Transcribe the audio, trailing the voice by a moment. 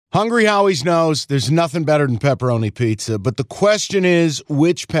Hungry Howie's knows there's nothing better than pepperoni pizza, but the question is,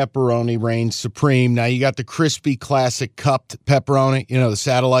 which pepperoni reigns supreme? Now, you got the crispy classic cupped pepperoni, the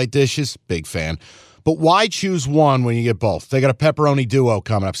satellite dishes, big fan. But why choose one when you get both? They got a pepperoni duo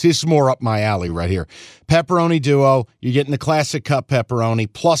coming up. See, this is more up my alley right here. Pepperoni duo, you're getting the classic cup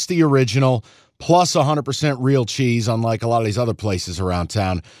pepperoni, plus the original, plus 100% real cheese, unlike a lot of these other places around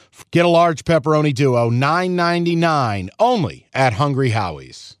town. Get a large pepperoni duo, $9.99, only at Hungry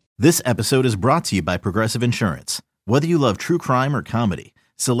Howie's. This episode is brought to you by Progressive Insurance. Whether you love true crime or comedy,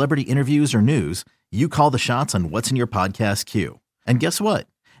 celebrity interviews or news, you call the shots on what's in your podcast queue. And guess what?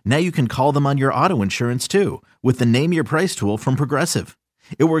 Now you can call them on your auto insurance too with the Name Your Price tool from Progressive.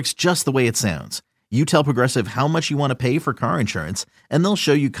 It works just the way it sounds. You tell Progressive how much you want to pay for car insurance, and they'll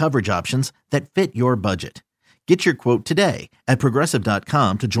show you coverage options that fit your budget. Get your quote today at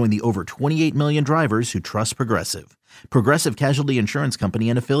Progressive.com to join the over 28 million drivers who trust Progressive. Progressive Casualty Insurance Company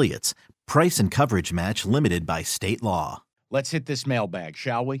and Affiliates. Price and coverage match limited by state law. Let's hit this mailbag,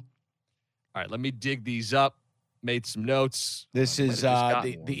 shall we? All right, let me dig these up. Made some notes. This is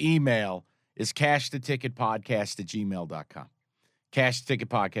the email is cashtheticketpodcast@gmail.com.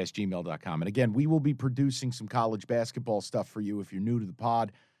 Cashtheticketpodcast@gmail.com. And again, we will be producing some college basketball stuff for you if you're new to the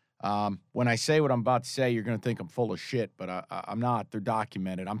pod. When I say what I'm about to say, you're going to think I'm full of shit, but I'm not. They're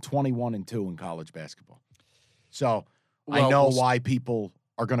documented. I'm 21-2 in college basketball. So I know why people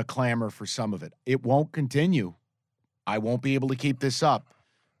are going to clamor for some of it. It won't continue. I won't be able to keep this up,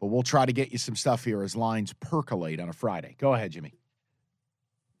 but we'll try to get you some stuff here as lines percolate on a Friday. Go ahead, Jimmy.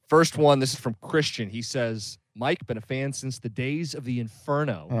 First one, this is from Christian. He says, Mike, been a fan since the days of the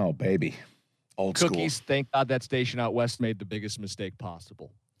Inferno. Oh, baby. Old Cookies, school. thank God that station out west made the biggest mistake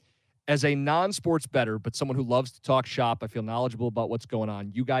possible. As a non-sports bettor, but someone who loves to talk shop, I feel knowledgeable about what's going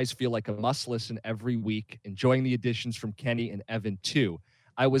on. You guys feel like a must-listen every week, enjoying the additions from Kenny and Evan, too.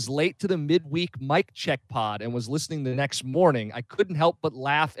 I was late to the midweek mic check pod and was listening the next morning. I couldn't help but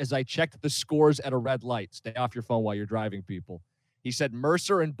laugh as I checked the scores at a red light. Stay off your phone while you're driving, people. He said,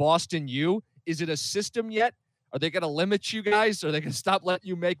 Mercer and Boston U, is it a system yet? Are they going to limit you guys? Are they going to stop letting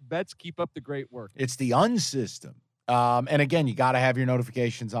you make bets? Keep up the great work. It's the unsystem. And again, you got to have your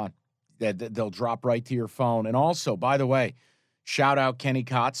notifications on. They'll drop right to your phone. And also, by the way, shout out Kenny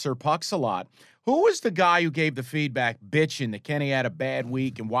Kotz, Sir Pucks a lot. Who was the guy who gave the feedback bitching that Kenny had a bad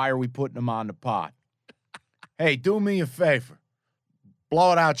week and why are we putting him on the pod? Hey, do me a favor.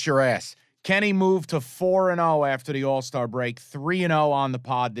 Blow it out your ass. Kenny moved to 4-0 after the All-Star break, 3-0 on the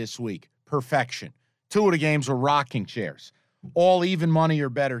pod this week. Perfection. 2 of the games were rocking chairs. All even money or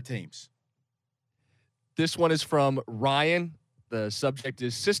better teams. This one is from Ryan. The subject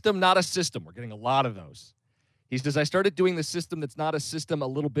is system, not a system. We're getting a lot of those. He says, I started doing the system that's not a system a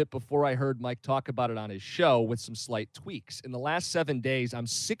little bit before I heard Mike talk about it on his show with some slight tweaks. In the last 7 days, I'm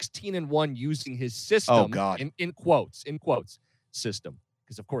 16-1 using his system. Oh, God. In quotes, system.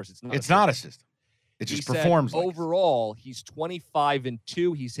 Because, of course, it's not a system. It just performs. Like overall, he's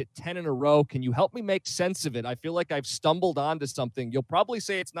 25-2. He's hit 10 in a row. Can you help me make sense of it? I feel like I've stumbled onto something. You'll probably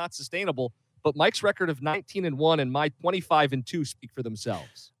say it's not sustainable, but Mike's record of 19-1 and my 25-2 speak for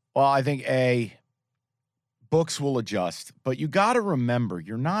themselves. Well, I think books will adjust, but you got to remember,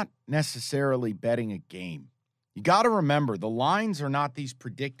 you're not necessarily betting a game. You got to remember, the lines are not these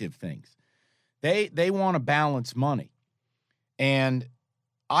predictive things. They want to balance money. And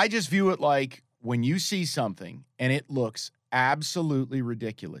I just view it like when you see something and it looks absolutely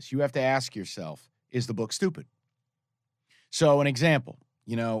ridiculous, you have to ask yourself, is the book stupid? So an example,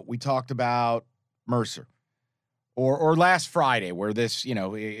 we talked about Mercer. Or last Friday where this,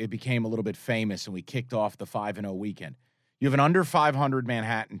 it became a little bit famous and we kicked off the 5-0 weekend. You have an under 500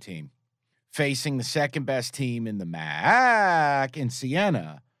 Manhattan team facing the second best team in the MAC in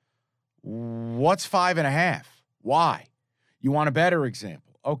Siena. What's 5.5? Why? You want a better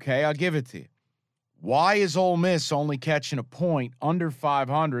example? Okay, I'll give it to you. Why is Ole Miss only catching a point under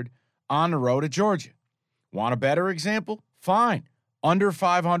 500 on the road at Georgia? Want a better example? Fine. Under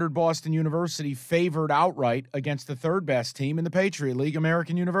 500 Boston University favored outright against the third best team in the Patriot League,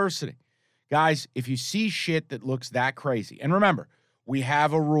 American University. Guys, if you see shit that looks that crazy, and remember, we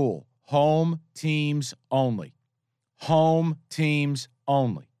have a rule, home teams only. Home teams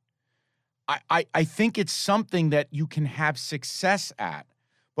only. I think it's something that you can have success at,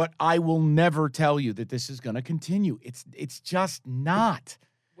 but I will never tell you that this is going to continue. It's just not.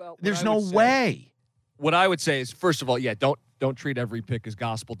 Well, there's no way. What I would say is, first of all, don't treat every pick as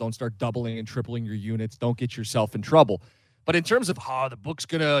gospel. Don't start doubling and tripling your units. Don't get yourself in trouble. But in terms of how the book's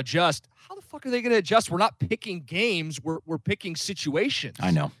going to adjust, how the fuck are they going to adjust? We're not picking games. We're picking situations.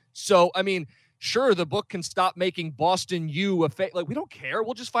 I know. So, I mean, Sure, the book can stop making Boston U a like, we don't care.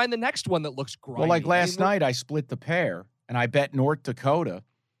 We'll just find the next one that looks grimy. Well, like last night, I split the pair, and I bet North Dakota,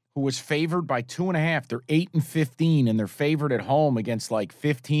 who was favored by 2.5. They're 8-15, and they're favored at home against like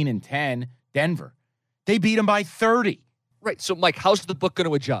 15-10 Denver. They beat them by 30. Right. So, Mike, how's the book going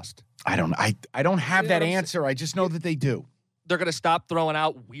to adjust? I don't have that answer. I just know that they do. They're going to stop throwing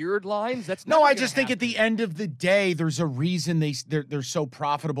out weird lines? No, I just think at the end of the day, there's a reason they're so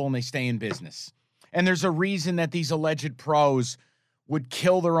profitable and they stay in business. And there's a reason that these alleged pros would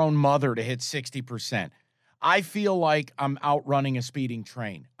kill their own mother to hit 60%. I feel like I'm outrunning a speeding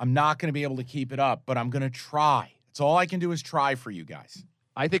train. I'm not going to be able to keep it up, but I'm going to try. That's all I can do is try for you guys.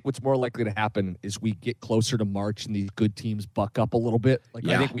 I think what's more likely to happen is we get closer to March and these good teams buck up a little bit.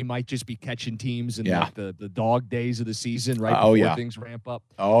 I think we might just be catching teams in like the dog days of the season, right? Before things ramp up.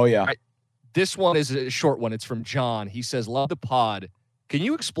 Oh, yeah. Right. This one is a short one. It's from John. He says, love the pod. Can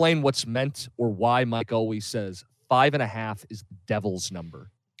you explain what's meant or why Mike always says 5.5 is the devil's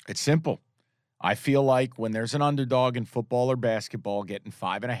number? It's simple. I feel like when there's an underdog in football or basketball getting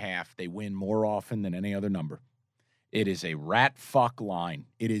 5.5, they win more often than any other number. It is a rat fuck line.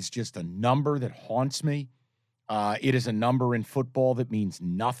 It is just a number that haunts me. It is a number in football that means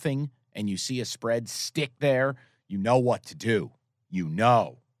nothing, and you see a spread stick there, you know what to do. You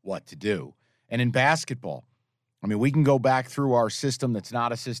know what to do. And in basketball, I mean, we can go back through our system that's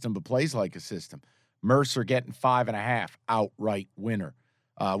not a system but plays like a system. Mercer getting 5.5, outright winner.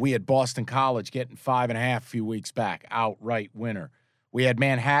 We had Boston College getting 5.5 a few weeks back, outright winner. We had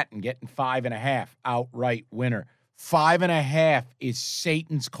Manhattan getting 5.5, outright winner. 5.5 is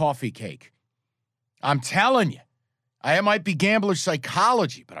Satan's coffee cake. I'm telling you. I might be gambler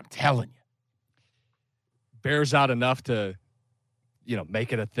psychology, but I'm telling you. Bears out enough to,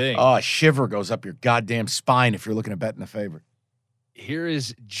 make it a thing. Oh, a shiver goes up your goddamn spine if you're looking at betting the favorite. Here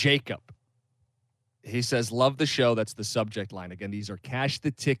is Jacob. He says, love the show. That's the subject line. Again, these are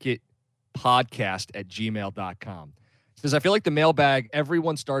cashtheticketpodcast@gmail.com. Says, I feel like the mailbag,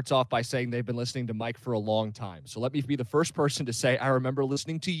 everyone starts off by saying they've been listening to Mike for a long time. So let me be the first person to say, I remember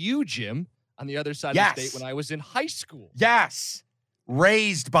listening to you, Jim, on the other side of the state when I was in high school. Yes.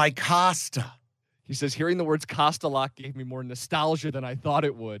 Raised by Costa. He says, hearing the words Costa Lock gave me more nostalgia than I thought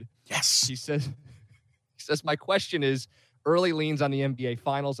it would. Yes. He says, my question is, early leans on the NBA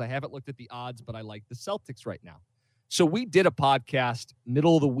Finals. I haven't looked at the odds, but I like the Celtics right now. So we did a podcast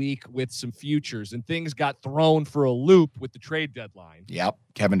middle of the week with some futures, and things got thrown for a loop with the trade deadline. Yep,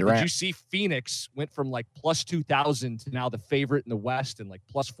 Kevin Durant. Did you see Phoenix went from like plus 2,000 to now the favorite in the West and like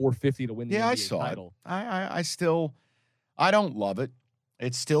plus 450 to win the NBA title? I still don't love it.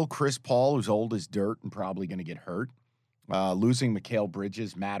 It's still Chris Paul, who's old as dirt and probably going to get hurt. Losing Mikal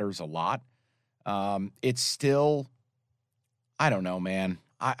Bridges matters a lot. It's still, I don't know, man.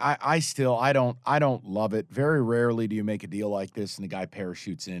 I don't love it. Very rarely do you make a deal like this and the guy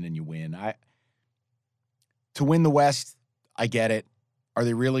parachutes in and you win. To win the West, I get it. Are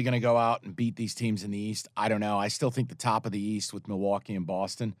they really going to go out and beat these teams in the East? I don't know. I still think the top of the East with Milwaukee and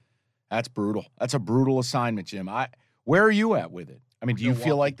Boston, that's brutal. That's a brutal assignment, Jim. Where are you at with it? I mean, do you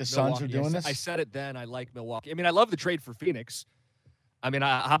feel like the Suns are doing this? I said it then. I like Milwaukee. I mean, I love the trade for Phoenix. I mean,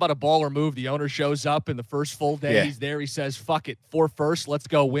 how about a baller move? The owner shows up in the first full day. He's there. He says, fuck it. 4 first. Let's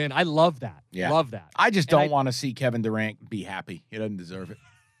go win. I love that. Yeah. Love that. I just don't want to see Kevin Durant be happy. He doesn't deserve it.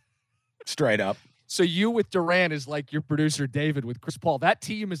 Straight up. So you with Durant is like your producer David with Chris Paul. That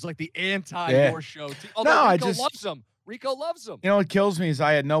team is like the anti-your show team. Although Rico loves him. Rico loves him. You know what kills me is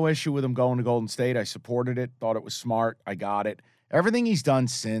I had no issue with him going to Golden State. I supported it. Thought it was smart. I got it. Everything he's done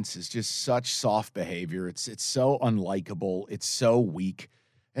since is just such soft behavior. It's so unlikable. It's so weak.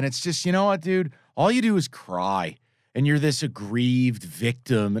 And it's just, you know what, dude? All you do is cry. And you're this aggrieved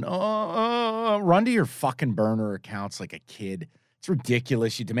victim. And run to your fucking burner accounts like a kid. It's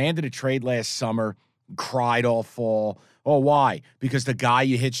ridiculous. You demanded a trade last summer, cried all fall. Oh, why? Because the guy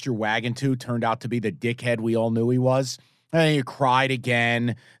you hitched your wagon to turned out to be the dickhead we all knew he was. And then you cried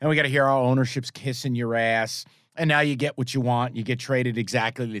again. And we got to hear our ownership's kissing your ass. And now you get what you want. You get traded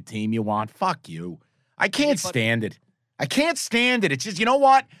exactly to the team you want. Fuck you. I can't stand it. I can't stand it. It's just, you know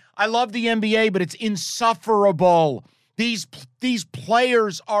what? I love the NBA, but it's insufferable. These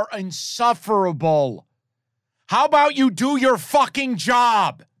players are insufferable. How about you do your fucking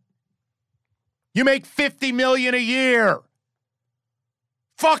job? You make $50 million a year.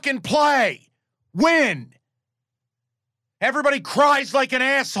 Fucking play. Win. Everybody cries like an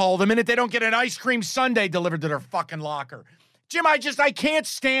asshole the minute they don't get an ice cream sundae delivered to their fucking locker. Jim, I can't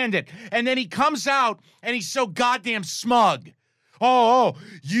stand it. And then he comes out and he's so goddamn smug. Oh,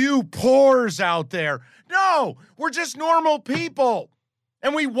 you poors out there. No, we're just normal people.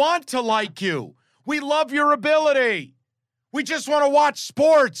 And we want to like you. We love your ability. We just want to watch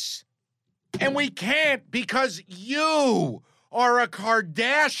sports. And we can't because you are a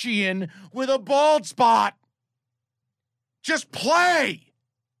Kardashian with a bald spot. Just play.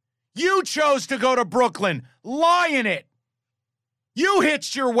 You chose to go to Brooklyn. Lie in it. You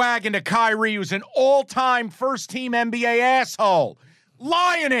hitched your wagon to Kyrie, who's an all-time first-team NBA asshole.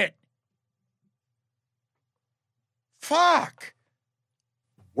 Lie in it. Fuck.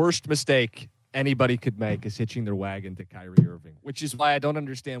 Worst mistake anybody could make is hitching their wagon to Kyrie Irving, which is why I don't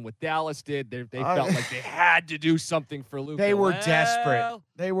understand what Dallas did. They felt like they had to do something for Luka. They were desperate.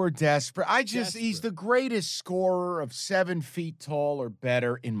 They were desperate. He's the greatest scorer of 7 feet tall or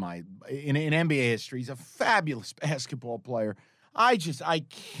better in NBA history. He's a fabulous basketball player. I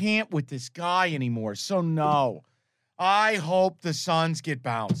can't with this guy anymore. So no, I hope the Suns get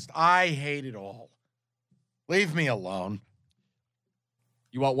bounced. I hate it all. Leave me alone.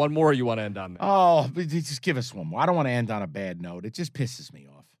 You want one more or you want to end on that? Oh, just give us one more. I don't want to end on a bad note. It just pisses me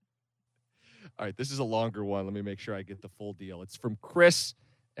off. All right, this is a longer one. Let me make sure I get the full deal. It's from Chris,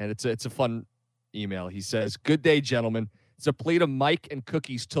 and it's a fun email. He says, "Good day, gentlemen. It's a plate of Mike and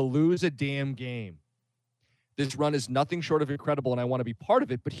cookies to lose a damn game. This run is nothing short of incredible, and I want to be part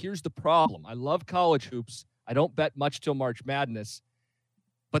of it, but here's the problem. I love college hoops. I don't bet much till March Madness.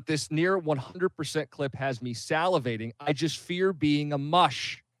 But this near 100% clip has me salivating. I just fear being a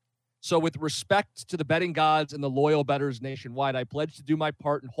mush. So with respect to the betting gods and the loyal bettors nationwide, I pledge to do my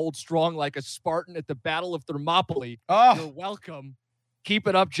part and hold strong like a Spartan at the Battle of Thermopylae. Oh. You're welcome. Keep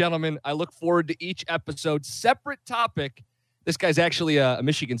it up, gentlemen. I look forward to each episode. Separate topic. This guy's actually a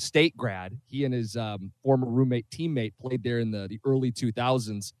Michigan State grad. He and his former teammate played there in the early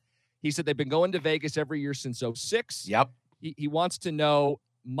 2000s. He said they've been going to Vegas every year since 2006. Yep. He wants to know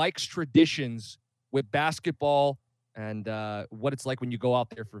Mike's traditions with basketball and what it's like when you go out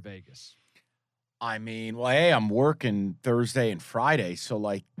there for Vegas. I mean, well, hey, I'm working Thursday and Friday. So,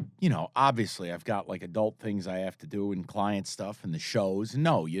 obviously I've got, adult things I have to do and client stuff and the shows.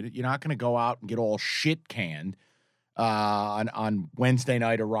 No, you're not going to go out and get all shit canned on Wednesday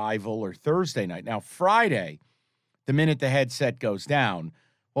night arrival or Thursday night. Now, Friday, the minute the headset goes down,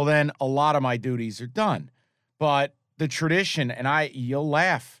 well, then a lot of my duties are done. But the tradition, and you'll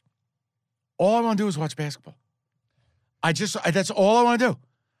laugh, all I want to do is watch basketball. That's all I want to do.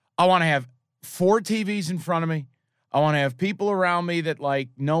 I want to have 4 TVs in front of me. I want to have people around me that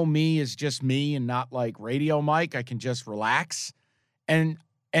know me as just me and not like Radio Mike. I can just relax. And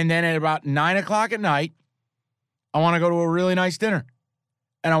then at about 9:00 at night, I want to go to a really nice dinner.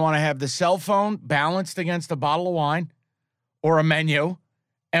 And I want to have the cell phone balanced against a bottle of wine or a menu.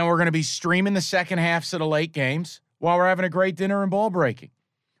 And we're going to be streaming the second halves of the late games while we're having a great dinner and ball breaking.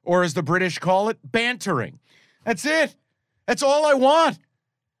 Or as the British call it, bantering. That's it. That's all I want.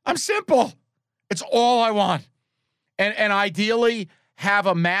 I'm simple. It's all I want. And ideally have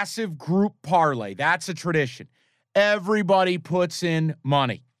a massive group parlay. That's a tradition. Everybody puts in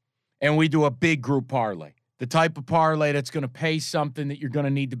money. And we do a big group parlay. The type of parlay that's going to pay something that you're going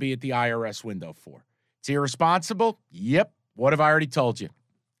to need to be at the IRS window for. It's irresponsible? Yep. What have I already told you?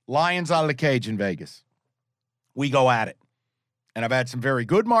 Lions out of the cage in Vegas. We go at it. And I've had some very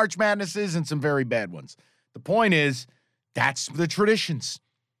good March Madnesses and some very bad ones. The point is, that's the traditions.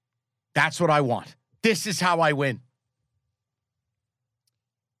 That's what I want. This is how I win.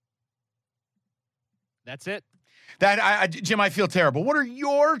 That's it. Jim, I feel terrible. What are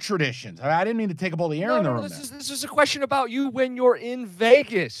your traditions? I didn't mean to take up all the air in the room. This is a question about you when you're in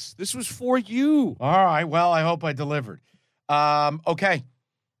Vegas. This was for you. All right. Well, I hope I delivered. Okay.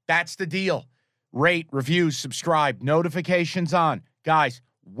 That's the deal. Rate, review, subscribe, notifications on. Guys,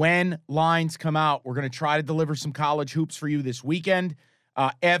 when lines come out, we're going to try to deliver some college hoops for you this weekend.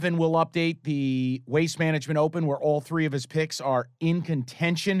 Evan will update the Waste Management Open where all 3 of his picks are in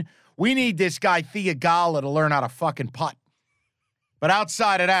contention. We need this guy, Theegala, to learn how to fucking putt. But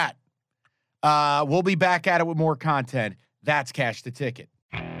outside of that, we'll be back at it with more content. That's Cash the Ticket.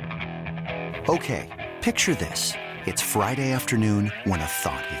 Okay, picture this. It's Friday afternoon when a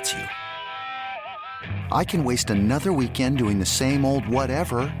thought hits you. I can waste another weekend doing the same old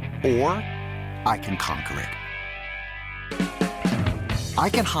whatever, or I can conquer it. I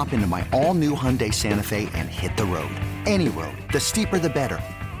can hop into my all-new Hyundai Santa Fe and hit the road. Any road. The steeper, the better.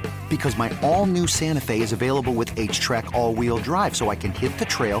 Because my all-new Santa Fe is available with H-Track all-wheel drive, so I can hit the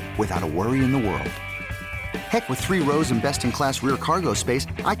trail without a worry in the world. Heck, with 3 rows and best-in-class rear cargo space,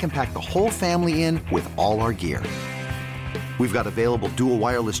 I can pack the whole family in with all our gear. We've got available dual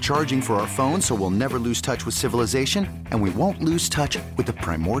wireless charging for our phones, so we'll never lose touch with civilization, and we won't lose touch with the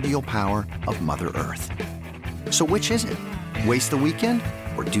primordial power of Mother Earth. So which is it? Waste the weekend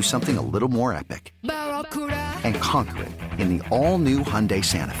or do something a little more epic and conquer it in the all-new Hyundai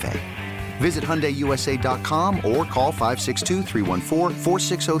Santa Fe. Visit HyundaiUSA.com or call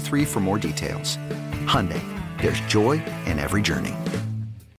 562-314-4603 for more details. Hyundai, there's joy in every journey.